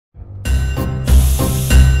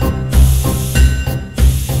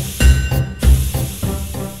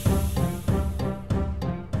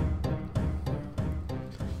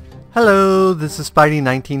Hello, this is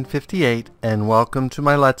Spidey1958 and welcome to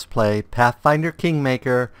my Let's Play Pathfinder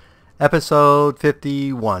Kingmaker episode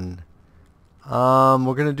 51.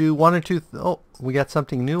 We're gonna do one or two oh, we got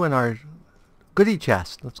something new in our goodie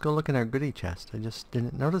chest. Let's go look in our goodie chest. I just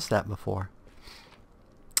didn't notice that before.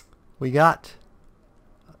 We got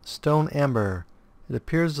stone amber. It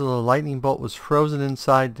appears that the lightning bolt was frozen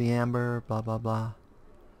inside the amber, blah blah blah.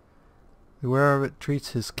 The wearer of it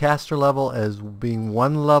treats his caster level as being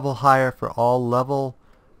one level higher for all level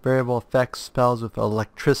variable effects spells with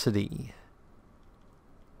electricity.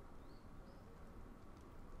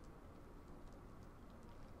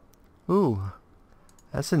 Ooh,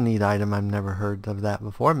 that's a neat item. I've never heard of that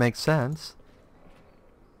before. Makes sense.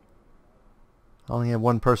 I only have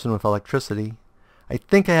one person with electricity. I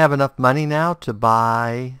think I have enough money now to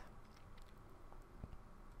buy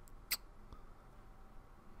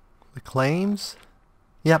the claims.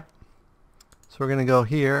 Yep. So we're going to go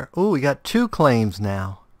here. Ooh, we got 2 claims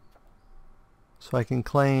now. So I can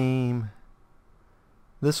claim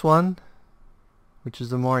this one, which is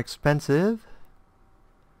the more expensive.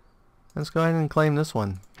 Let's go ahead and claim this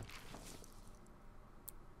one.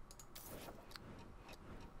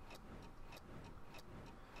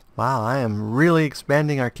 Wow, I am really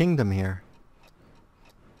expanding our kingdom here.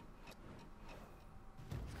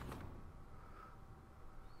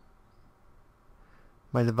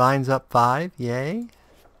 My divine's up 5, yay.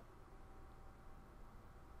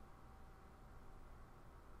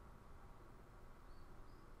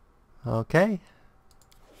 Okay.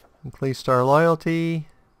 Increased our loyalty.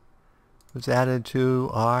 Was added to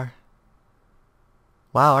our...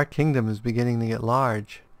 Wow, our kingdom is beginning to get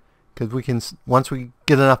large. Because we can, once we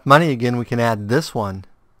get enough money again, we can add this one.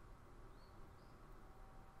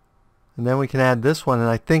 And then we can add this one, and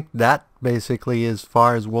I think that basically is as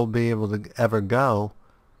far as we'll be able to ever go.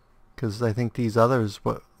 Because I think these others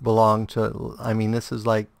belong to, I mean, this is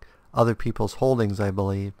like other people's holdings, I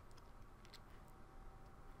believe.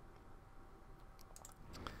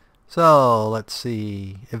 So, let's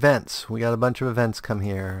see. Events. We got a bunch of events come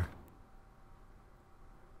here.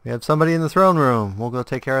 We have somebody in the throne room. We'll go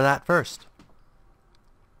take care of that first.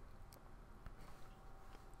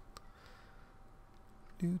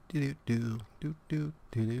 Do do do do do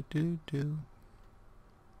do do do do.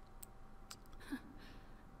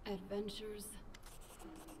 Adventures.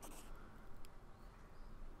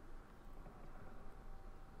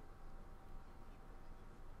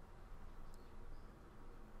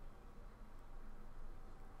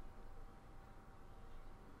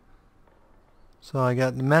 So I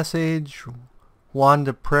got the message, wand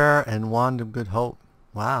of prayer and wand of good hope.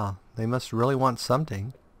 Wow, they must really want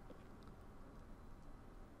something.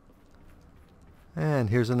 And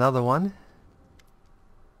here's another one.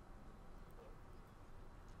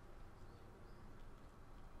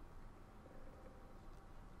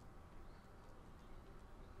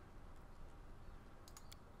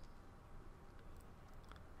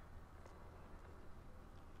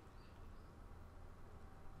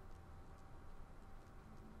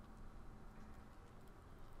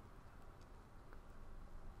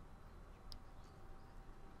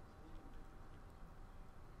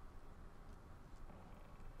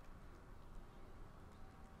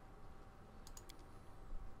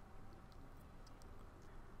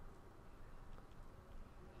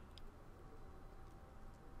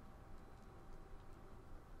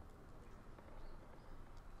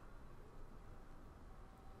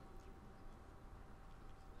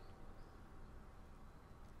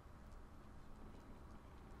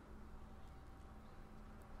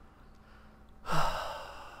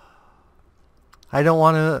 I don't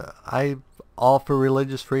want to, I'm all for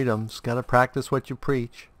religious freedoms. Got to practice what you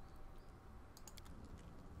preach.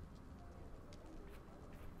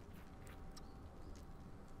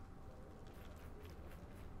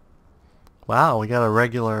 Wow, we got a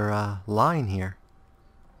regular line here.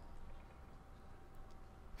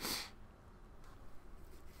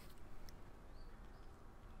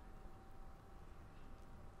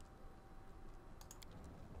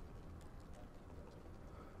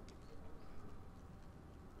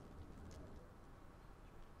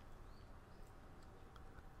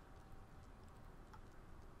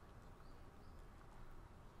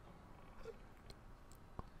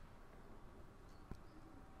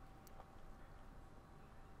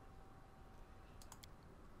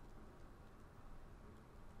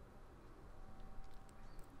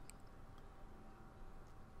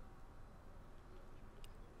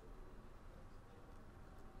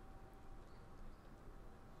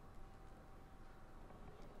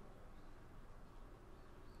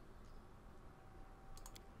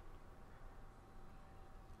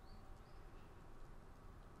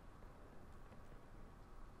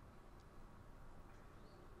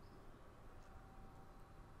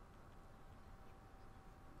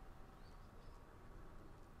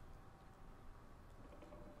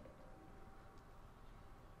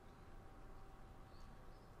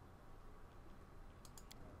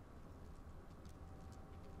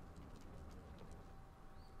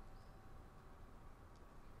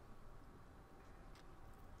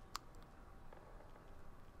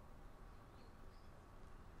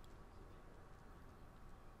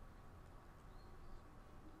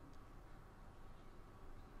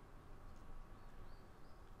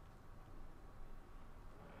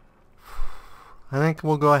 I think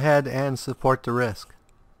we'll go ahead and support the risk.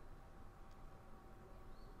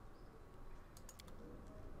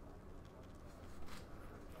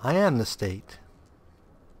 I am the state.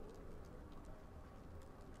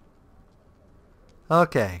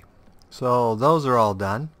 Okay, so those are all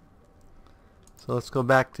done. So let's go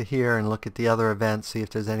back to here and look at the other events, see if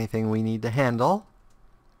there's anything we need to handle.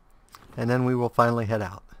 And then we will finally head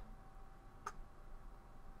out.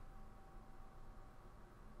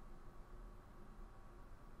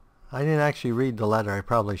 I didn't actually read the letter. I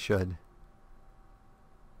probably should.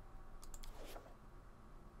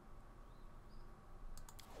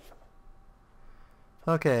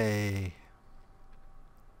 Okay.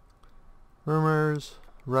 Rumors,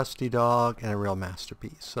 Rusty Dog, and a real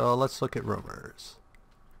masterpiece. So let's look at rumors.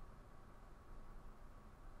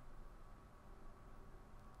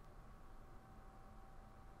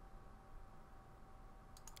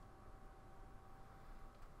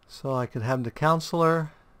 So I could have the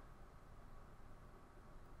counselor.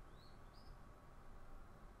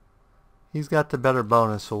 He's got the better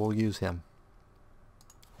bonus, so we'll use him.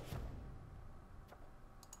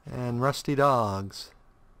 And Rusty Dogs.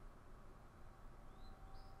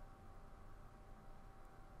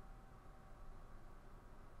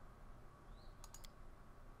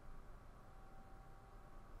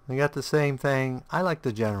 We got the same thing. I like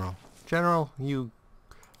the general. General, you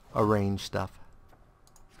arrange stuff.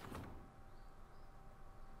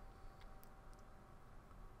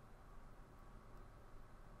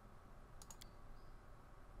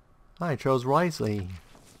 I chose wisely.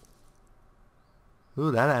 Ooh,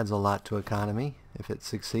 that adds a lot to economy if it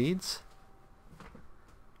succeeds.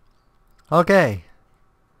 Okay.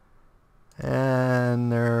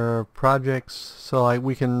 And there are projects, so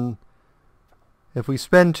we can, if we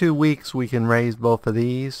spend 2 weeks, we can raise both of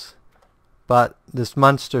these. But this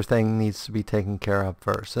monster thing needs to be taken care of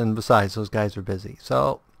first. And besides, those guys are busy.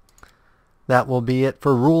 So that will be it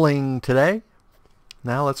for ruling today.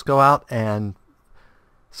 Now let's go out and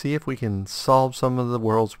see if we can solve some of the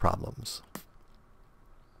world's problems.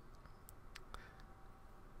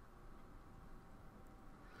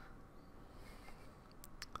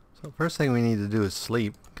 So first thing we need to do is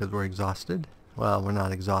sleep because we're exhausted. Well, we're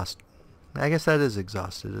not exhausted. I guess that is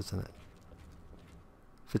exhausted, isn't it?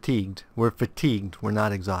 Fatigued. We're fatigued. We're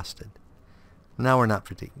not exhausted. Now we're not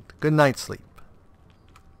fatigued. Good night's sleep.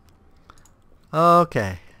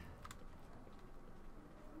 Okay.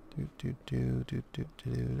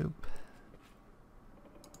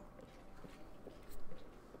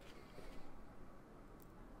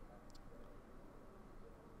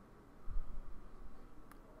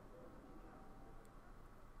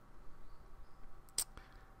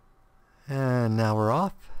 And now we're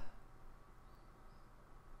off.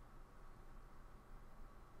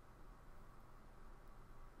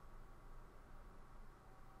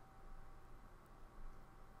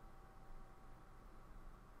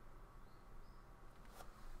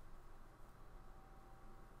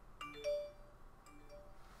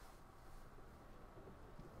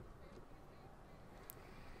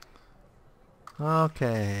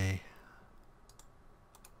 Okay.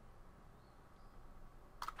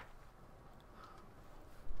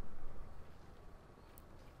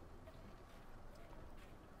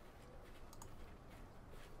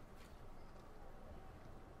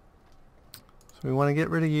 So we want to get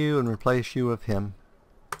rid of you and replace you with him.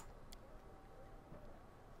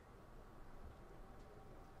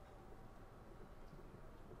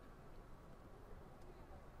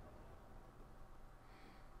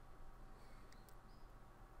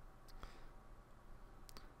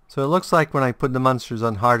 So it looks like when I put the monsters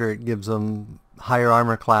on harder, it gives them higher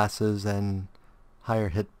armor classes and higher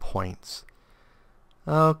hit points.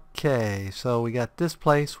 Okay, so we got this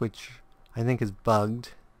place, which I think is bugged.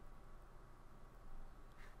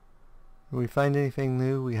 Did we find anything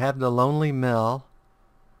new? We have the Lonely Mill,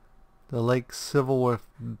 the Lake Civilworth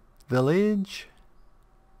Village.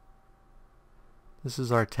 This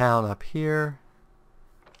is our town up here.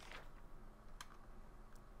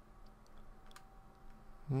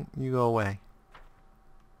 You go away.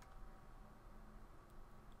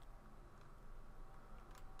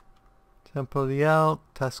 Temple of the Elk,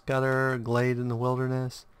 Tuscutter, Glade in the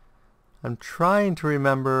Wilderness. I'm trying to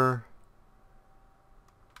remember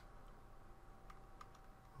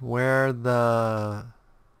where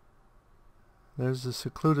there's a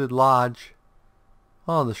secluded lodge.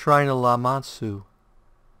 Oh, the Shrine of Lamatsu.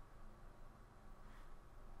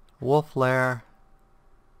 Wolf Lair,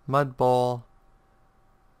 Mud Bowl,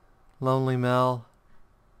 Lonely Mill.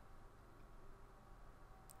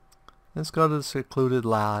 Let's go to the secluded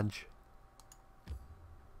lodge.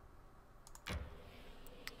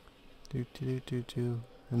 And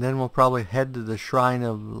then we'll probably head to the Shrine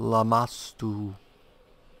of Lamastu.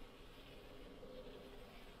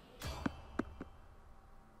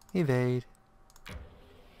 Evade.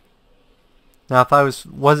 Now if I was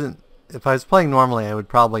playing normally, I would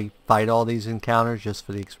probably fight all these encounters just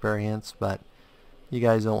for the experience, but you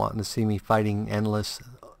guys don't want to see me fighting endless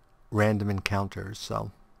random encounters,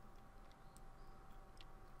 so.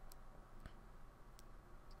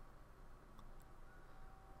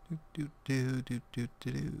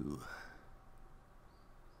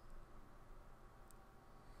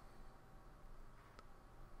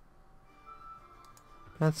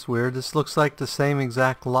 That's weird. This looks like the same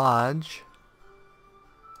exact lodge.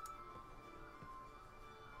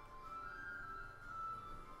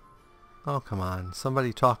 Oh, come on.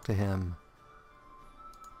 Somebody talk to him.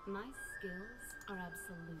 My skills are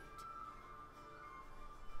absolute.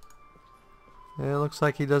 It looks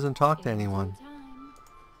like he doesn't talk to anyone.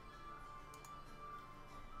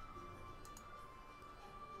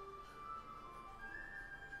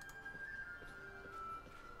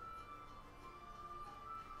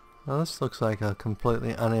 Well, this looks like a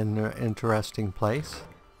completely uninteresting place.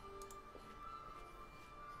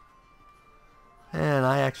 And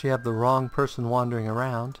I actually have the wrong person wandering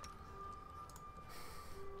around.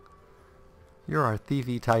 You're our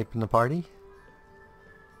thievy type in the party.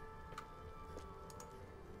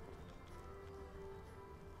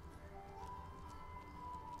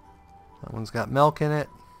 That one's got milk in it.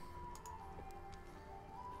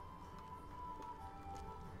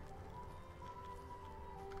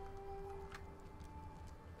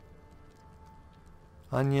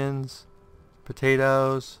 Onions,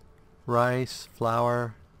 potatoes, rice,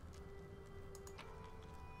 flour.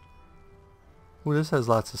 Ooh, this has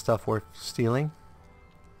lots of stuff worth stealing.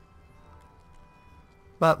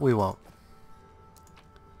 But we won't.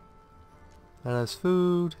 That has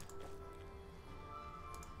food.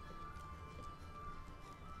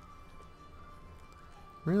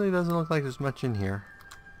 Really doesn't look like there's much in here.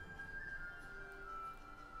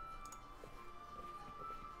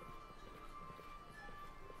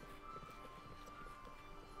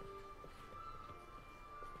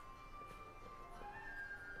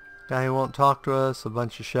 Guy who won't talk to us, a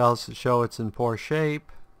bunch of shells that show it's in poor shape.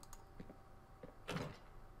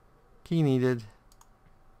 Key needed.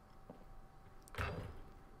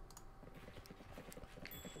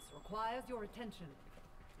 This requires your attention.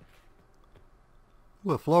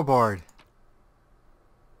 Ooh, a floorboard.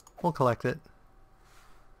 We'll collect it.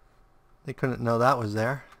 They couldn't know that was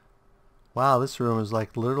there. Wow, this room is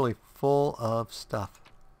like literally full of stuff.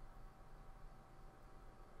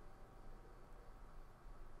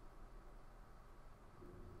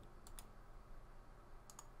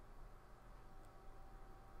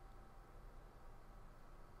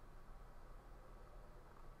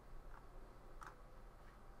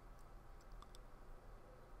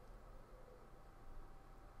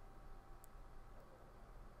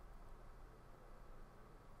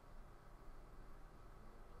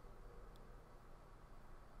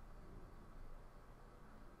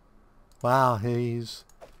 Wow, he's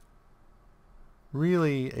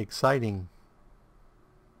really exciting.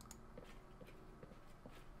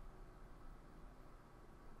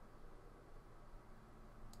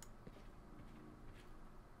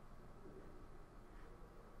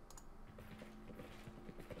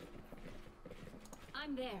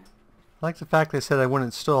 I'm there. I like the fact they said I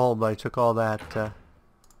wouldn't steal, but I took all that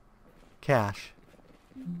cash.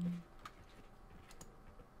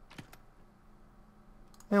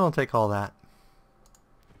 They won't take all that.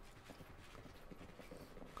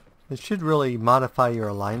 It should really modify your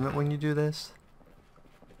alignment when you do this.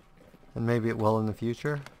 And maybe it will in the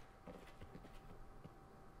future.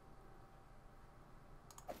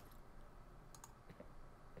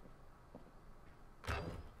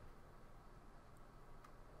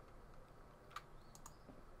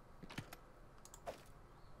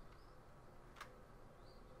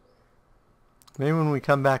 Maybe when we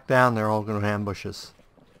come back down, they're all going to ambush us.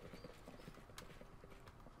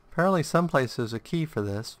 Apparently someplace there's a key for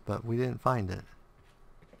this, but we didn't find it.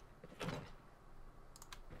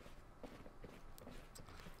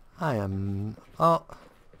 Oh.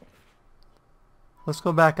 Let's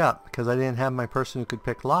go back up, because I didn't have my person who could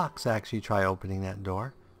pick locks actually try opening that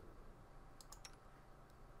door.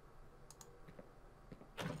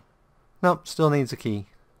 Nope, still needs a key.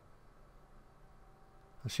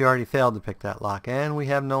 She already failed to pick that lock, and we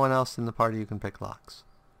have no one else in the party who can pick locks.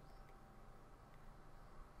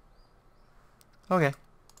 Okay.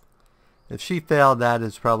 If she failed, that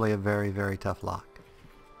is probably a very, very tough lock.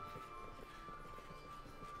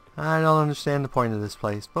 I don't understand the point of this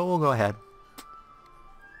place, but we'll go ahead.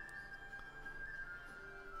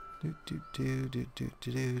 See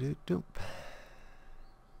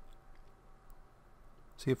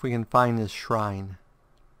if we can find this shrine.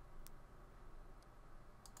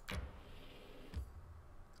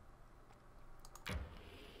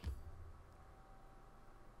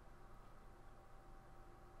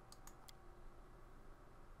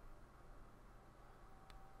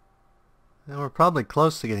 And we're probably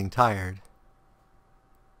close to getting tired.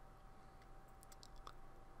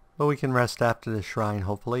 But we can rest after the shrine,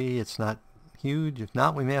 hopefully. It's not huge. If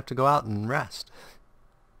not, we may have to go out and rest.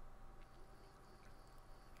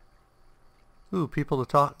 Ooh, people to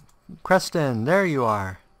talk. Creston, there you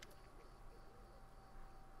are.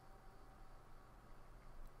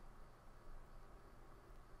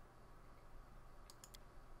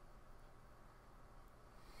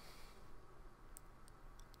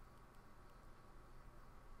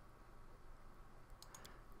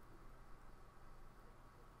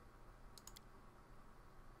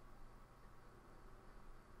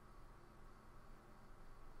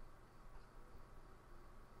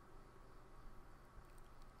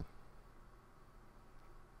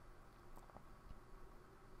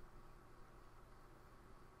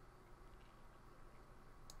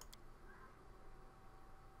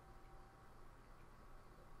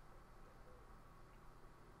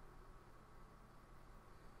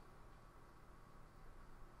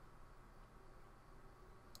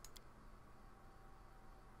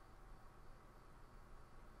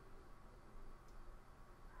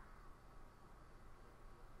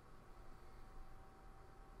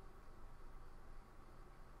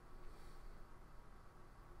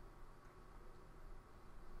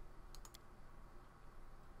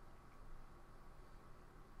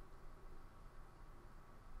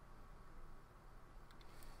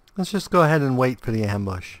 Let's just go ahead and wait for the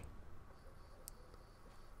ambush.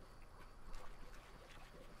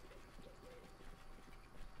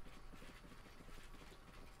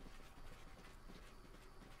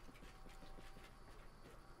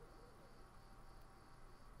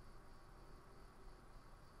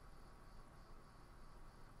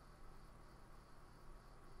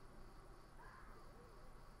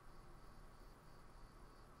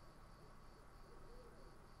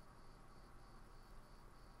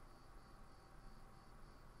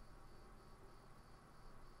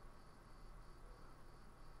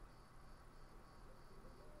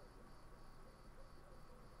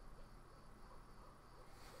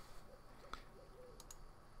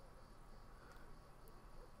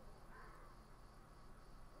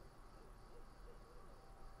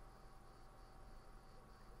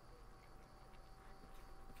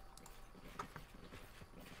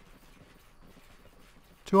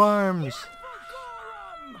 To arms!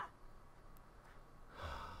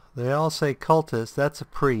 They all say cultist. That's a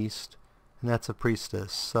priest. And that's a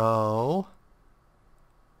priestess. So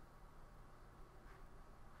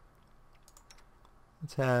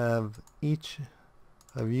let's have each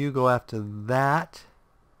of you go after that.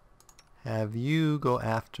 Have you go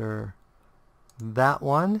after that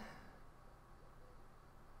one.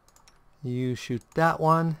 You shoot that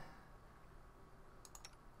one.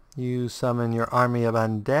 You summon your army of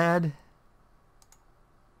undead.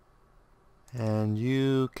 And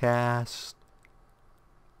you cast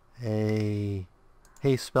a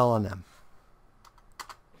haste spell on them.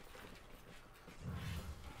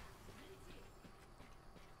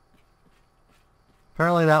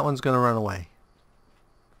 Apparently that one's going to run away.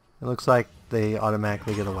 It looks like they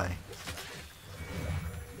automatically get away.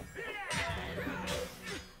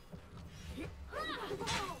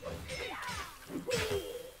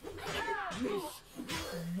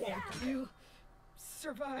 Won't you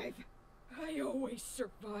survive? I always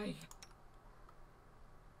survive.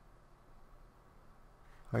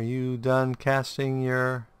 Are you done casting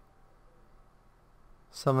your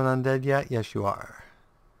summon undead yet? Yes, you are.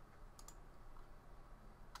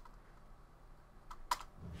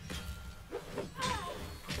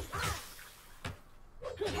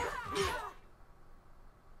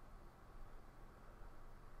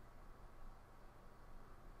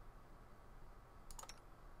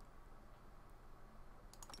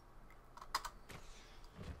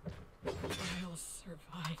 I'll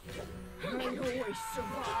survive. I always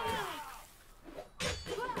survive.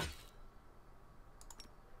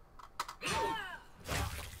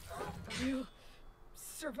 I'll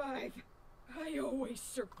survive. I always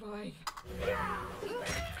survive.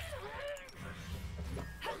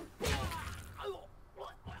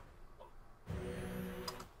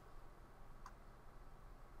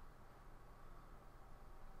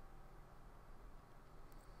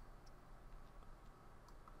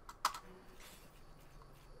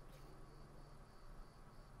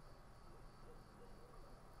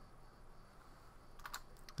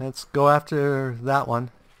 Let's go after that one.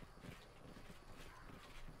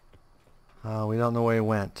 We don't know where he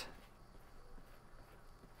went.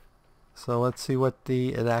 So let's see what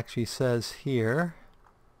it actually says here.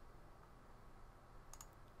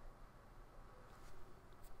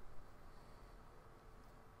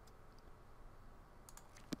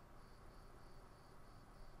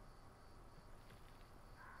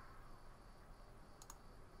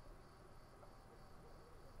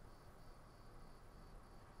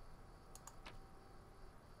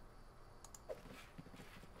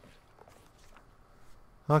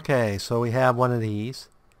 Okay, so we have one of these.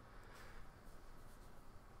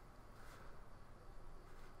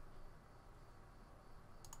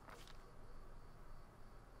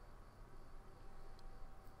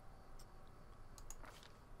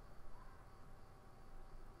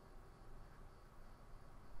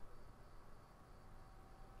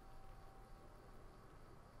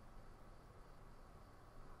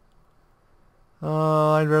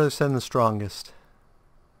 I'd rather send the strongest.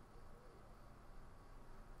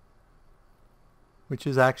 Which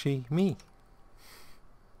is actually me.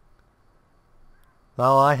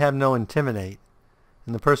 Well, I have no intimidate.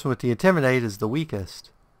 And the person with the intimidate is the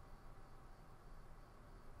weakest.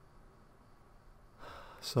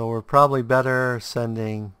 So we're probably better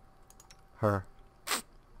sending her.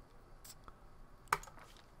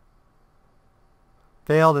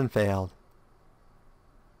 Failed and failed.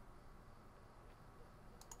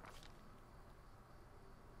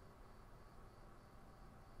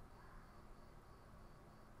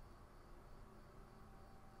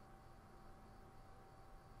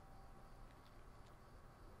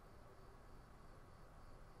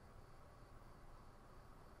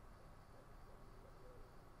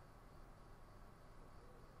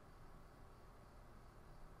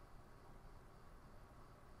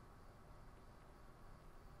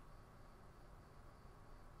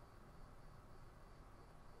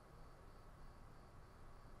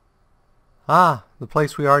 Ah, the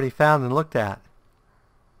place we already found and looked at.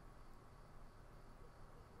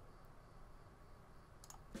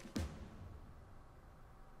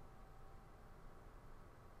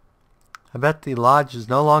 I bet the lodge is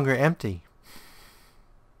no longer empty.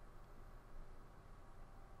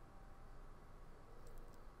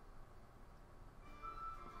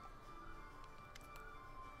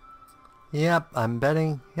 Yep, I'm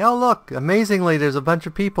betting. Oh, look, amazingly, there's a bunch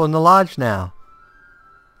of people in the lodge now.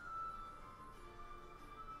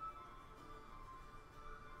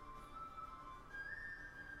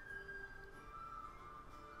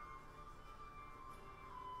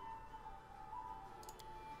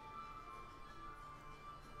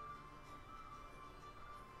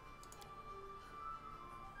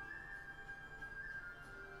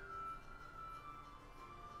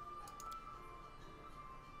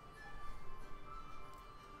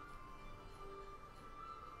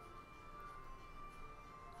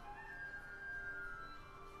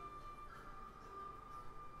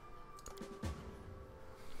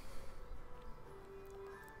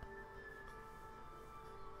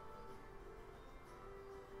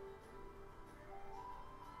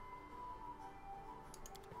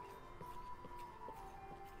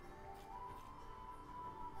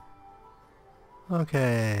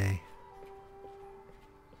 Okay.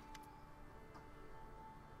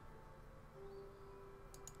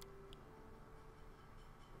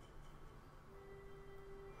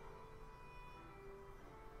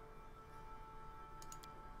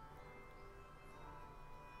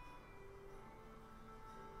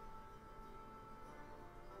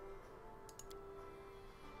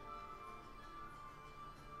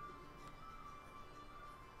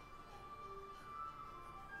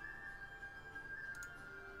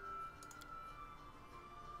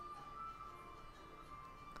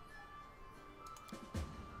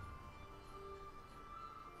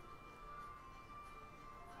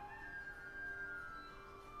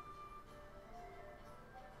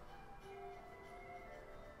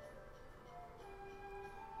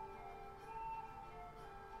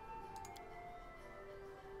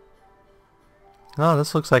 Oh,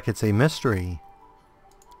 this looks like it's a mystery.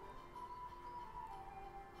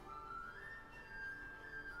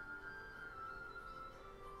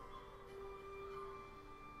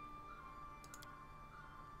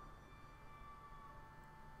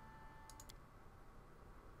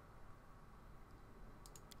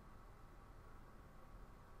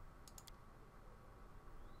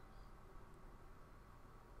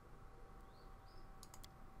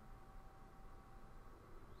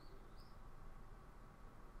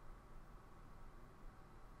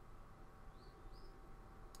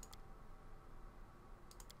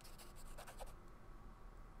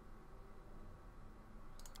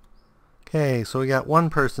 Okay, so we got one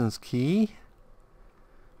person's key.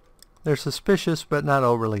 They're suspicious, but not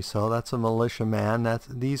overly so. That's a militia man.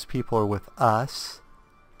 These people are with us.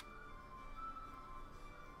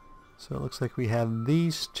 So it looks like we have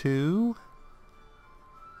these two.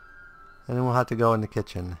 And then we'll have to go in the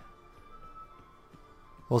kitchen.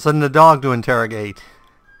 We'll send the dog to interrogate.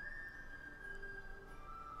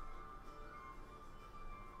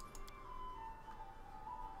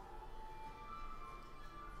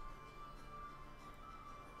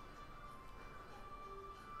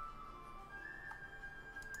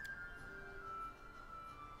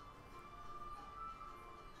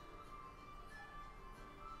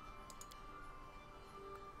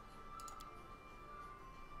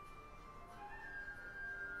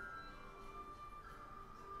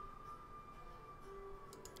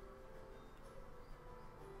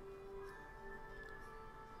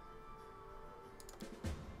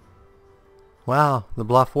 Wow, the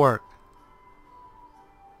bluff worked.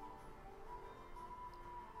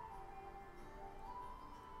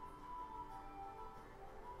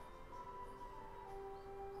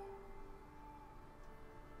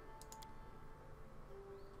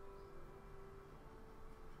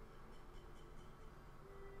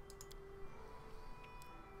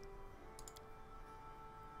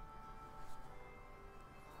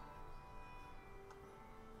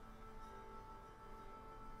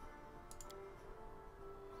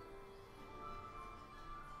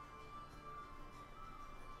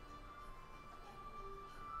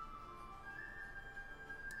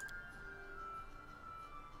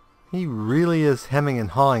 He really is hemming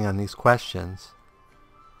and hawing on these questions.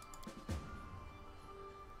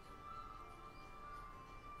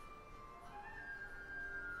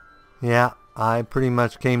 Yeah, I pretty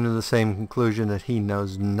much came to the same conclusion that he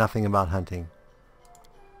knows nothing about hunting.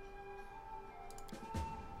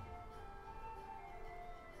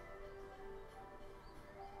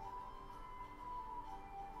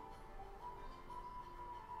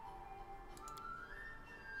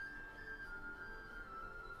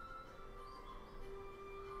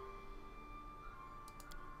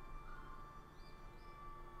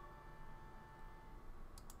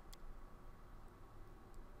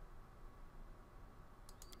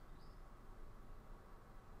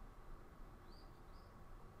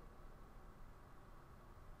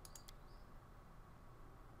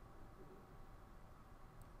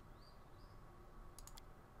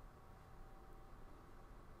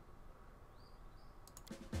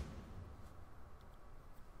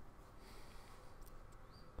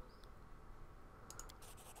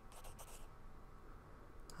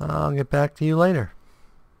 I'll get back to you later.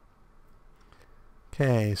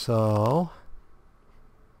 Okay, so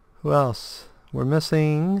who else? We're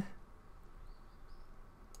missing.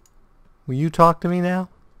 Will you talk to me now?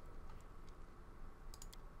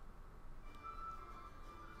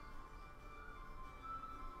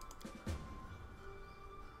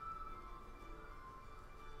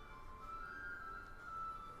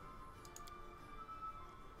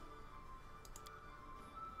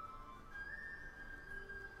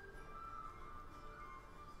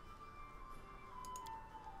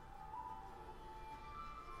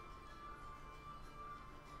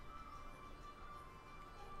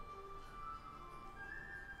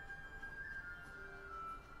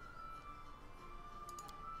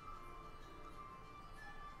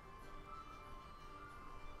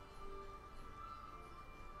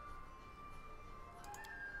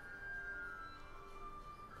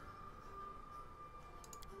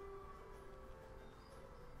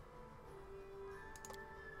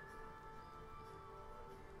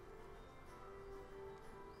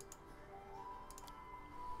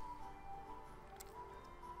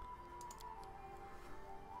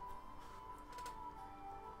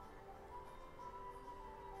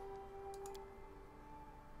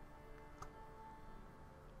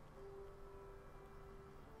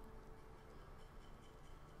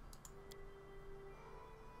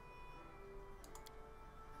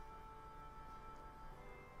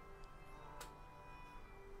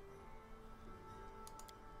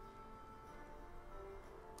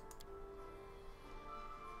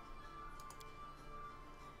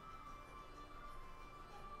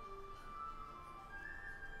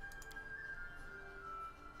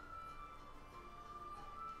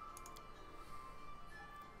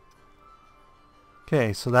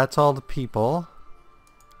 Okay, so that's all the people.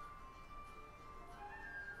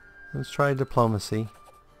 Let's try diplomacy.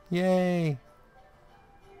 Yay!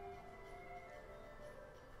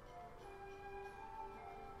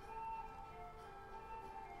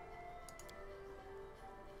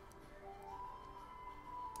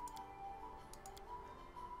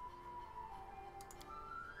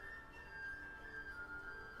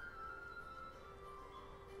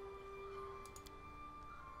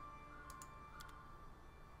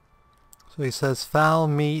 So he says fowl,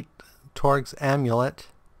 meat, Torg's amulet,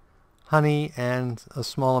 honey, and a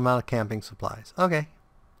small amount of camping supplies. Okay.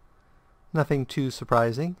 Nothing too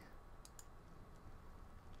surprising.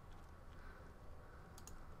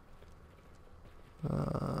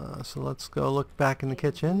 So let's go look back in the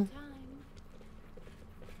kitchen.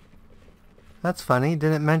 That's funny.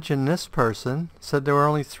 Didn't mention this person. Said there were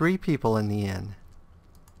only 3 people in the inn.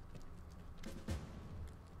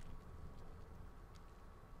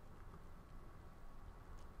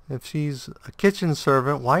 If she's a kitchen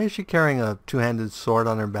servant, why is she carrying a 2-handed sword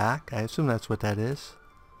on her back? I assume that's what that is.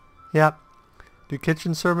 Yep. Do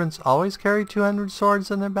kitchen servants always carry 2-handed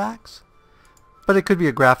swords on their backs? But it could be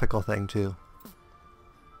a graphical thing too.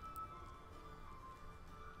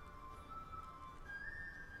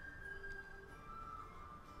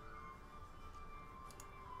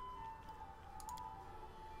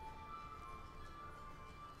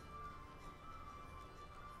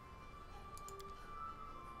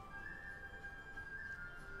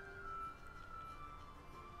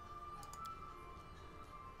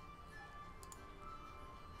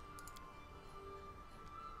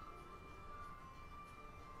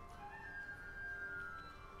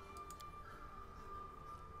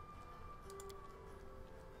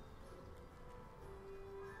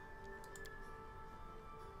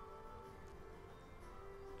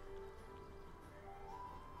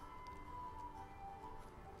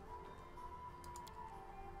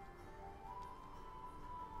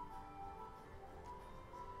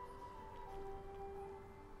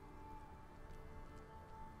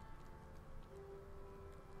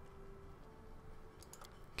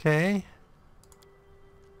 Okay.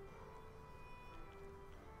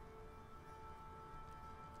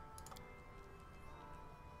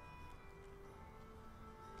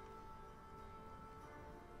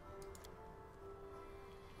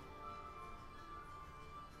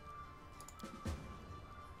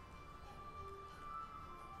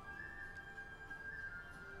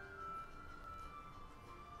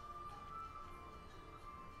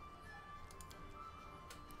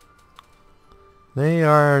 They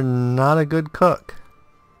are not a good cook.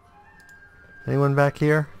 Anyone back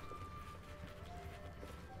here?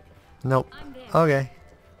 Nope. I'm there. Okay.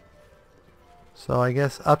 So I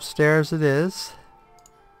guess upstairs it is.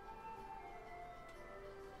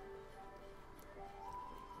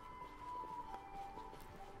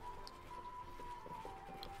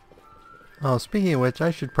 Oh, speaking of which,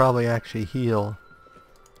 I should probably actually heal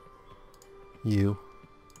you.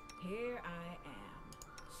 Here I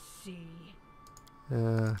am. See?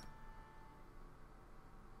 Uh,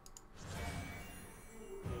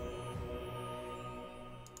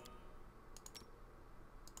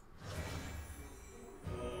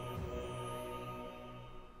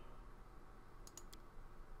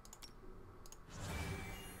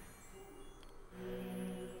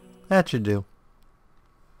 that should do.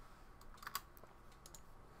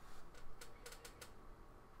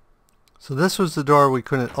 So this was the door we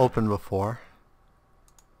couldn't open before.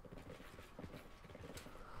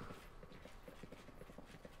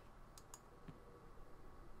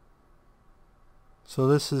 So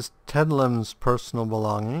this is Tedlam's personal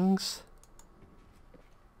belongings.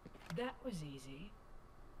 That was easy.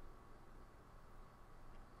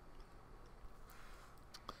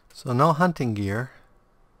 So no hunting gear.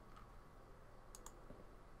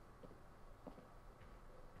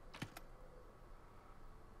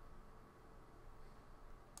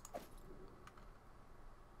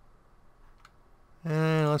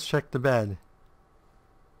 And let's check the bed.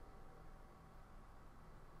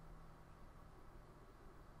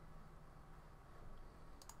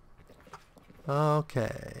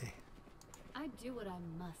 Okay. I do what I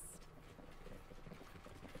must.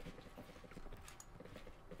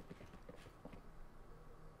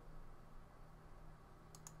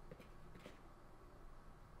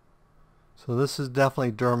 So this is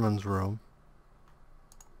definitely Dermon's room.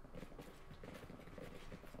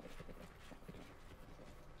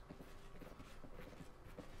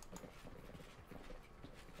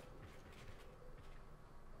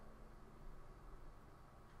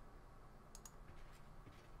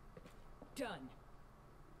 Done.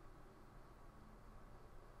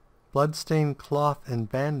 Bloodstained cloth and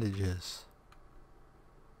bandages.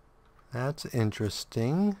 That's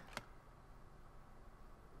interesting.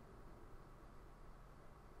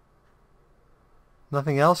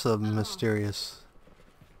 Nothing else of mysterious.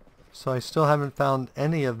 So I still haven't found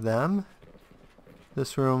any of them.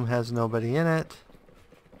 This room has nobody in it.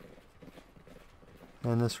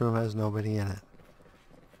 And this room has nobody in it.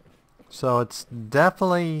 So it's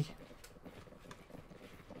definitely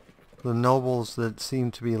the nobles that seem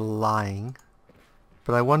to be lying.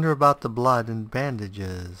 But I wonder about the blood and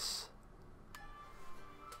bandages.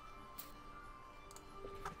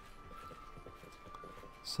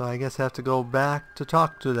 So I guess I have to go back to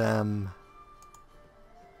talk to them.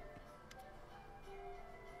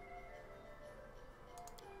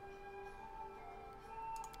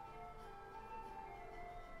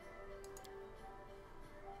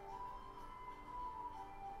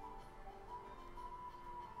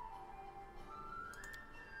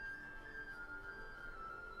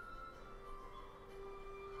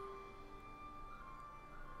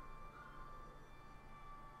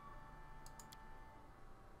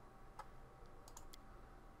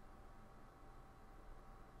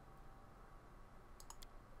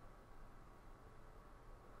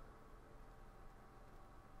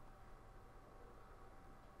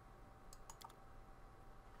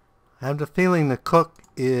 I have the feeling the cook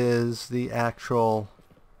is the actual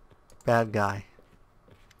bad guy.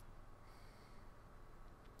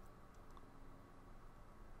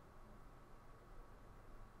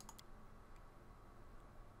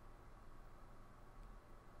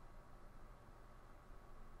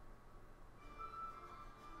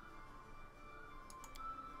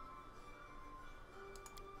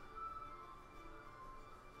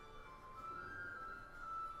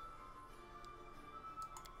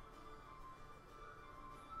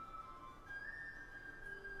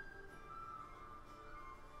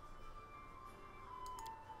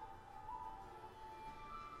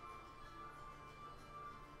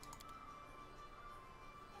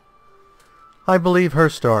 I believe her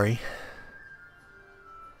story.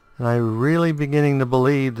 And I'm really beginning to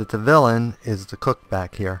believe that the villain is the cook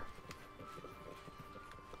back here.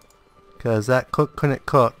 Because that cook couldn't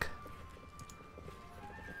cook.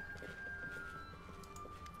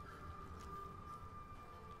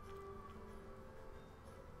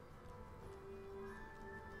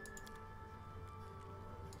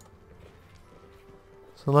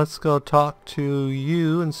 So let's go talk to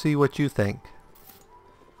you and see what you think.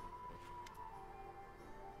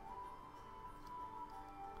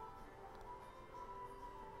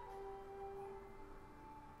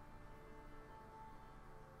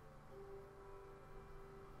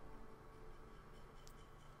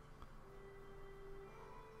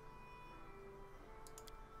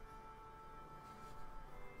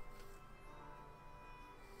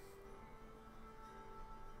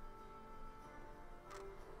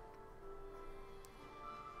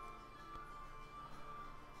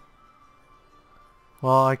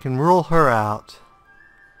 Well, I can rule her out.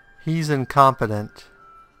 He's incompetent.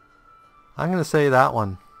 I'm going to say that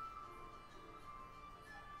one.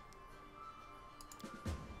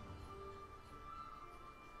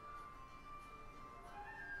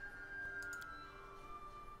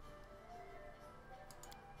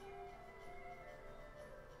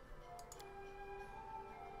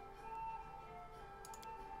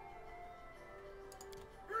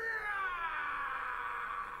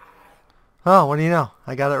 Oh, what do you know?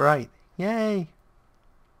 I got it right. Yay!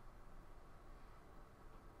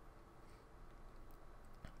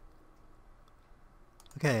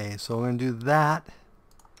 Okay, so we're going to do that.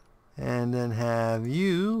 And then have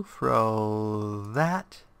you throw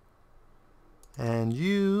that. And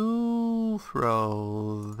you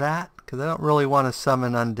throw that. Because I don't really want to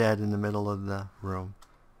summon undead in the middle of the room.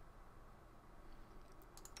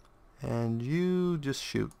 And you just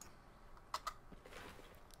shoot.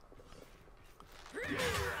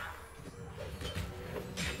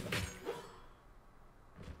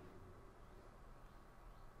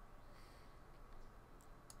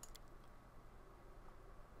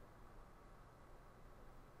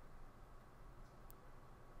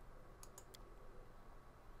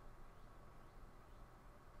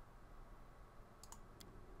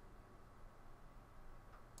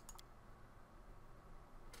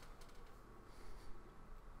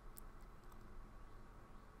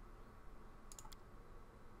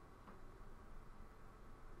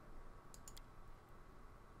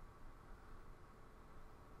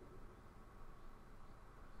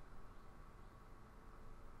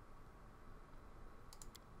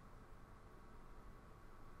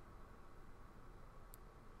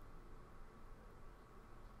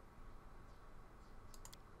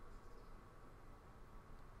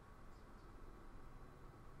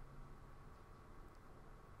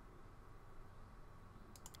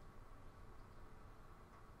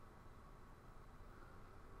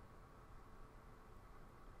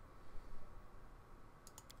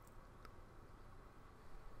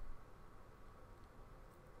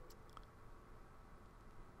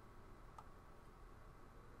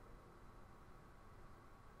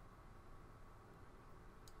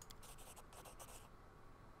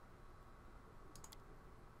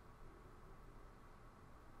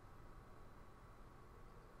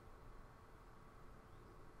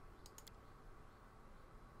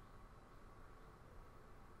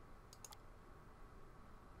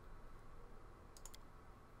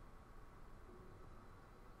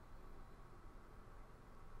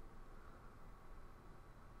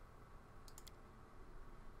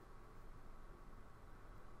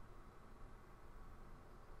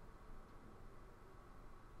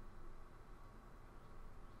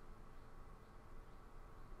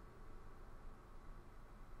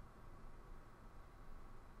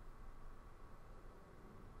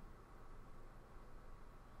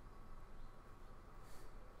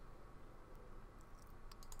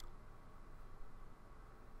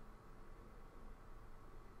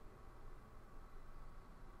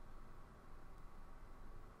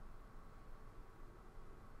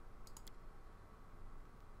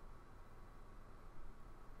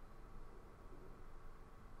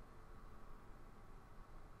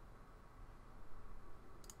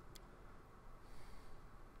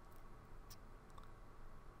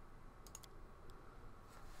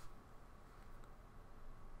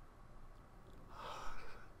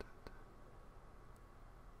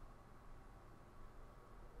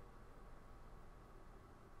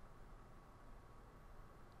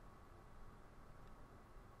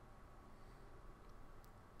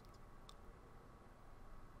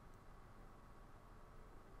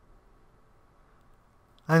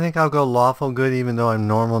 I think I'll go lawful good even though I'm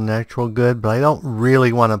normal natural good, but I don't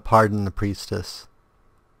really want to pardon the priestess.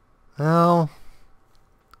 Well,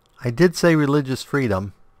 I did say religious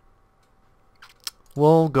freedom.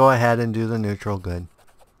 We'll go ahead and do the neutral good.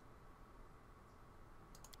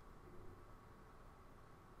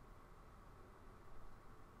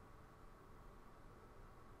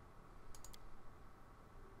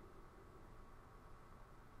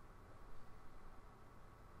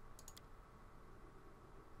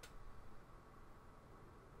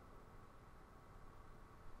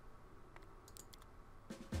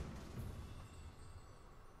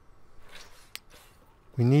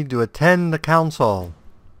 We need to attend the council.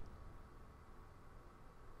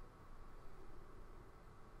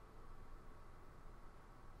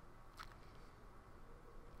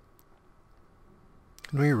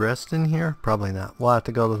 Can we rest in here? Probably not. We'll have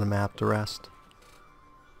to go to the map to rest.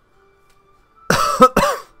 I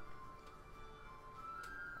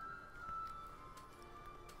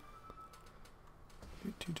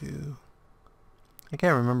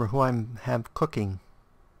can't remember who I have cooking.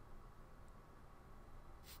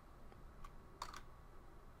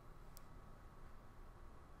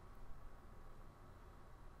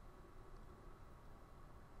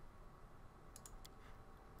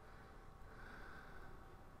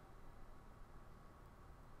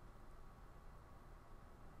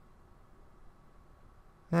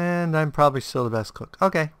 And I'm probably still the best cook.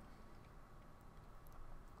 Okay.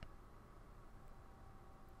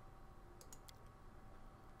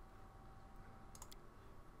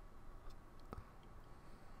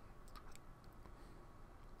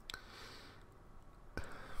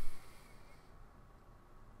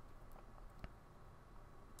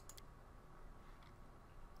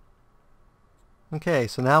 Okay,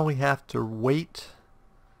 so now we have to wait.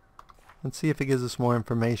 Let's see if it gives us more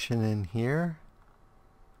information in here.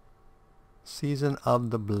 Season of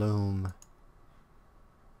the bloom.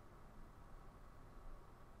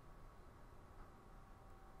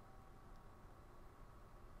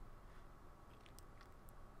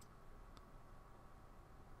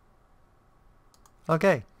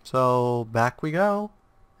 Okay, so back we go.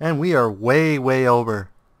 And we are way, way over.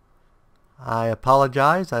 I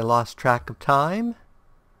apologize, I lost track of time.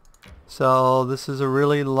 So this is a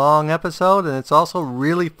really long episode, and it's also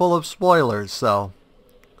really full of spoilers, so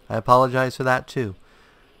I apologize for that too,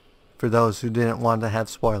 for those who didn't want to have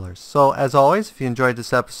spoilers. So as always, if you enjoyed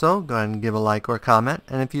this episode, go ahead and give a like or a comment.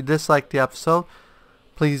 And if you disliked the episode,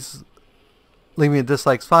 please leave me a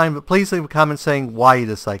dislike's fine, but please leave a comment saying why you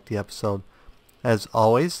disliked the episode. As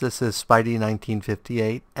always, this is Spidey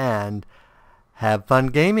 1958, and have fun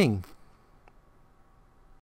gaming.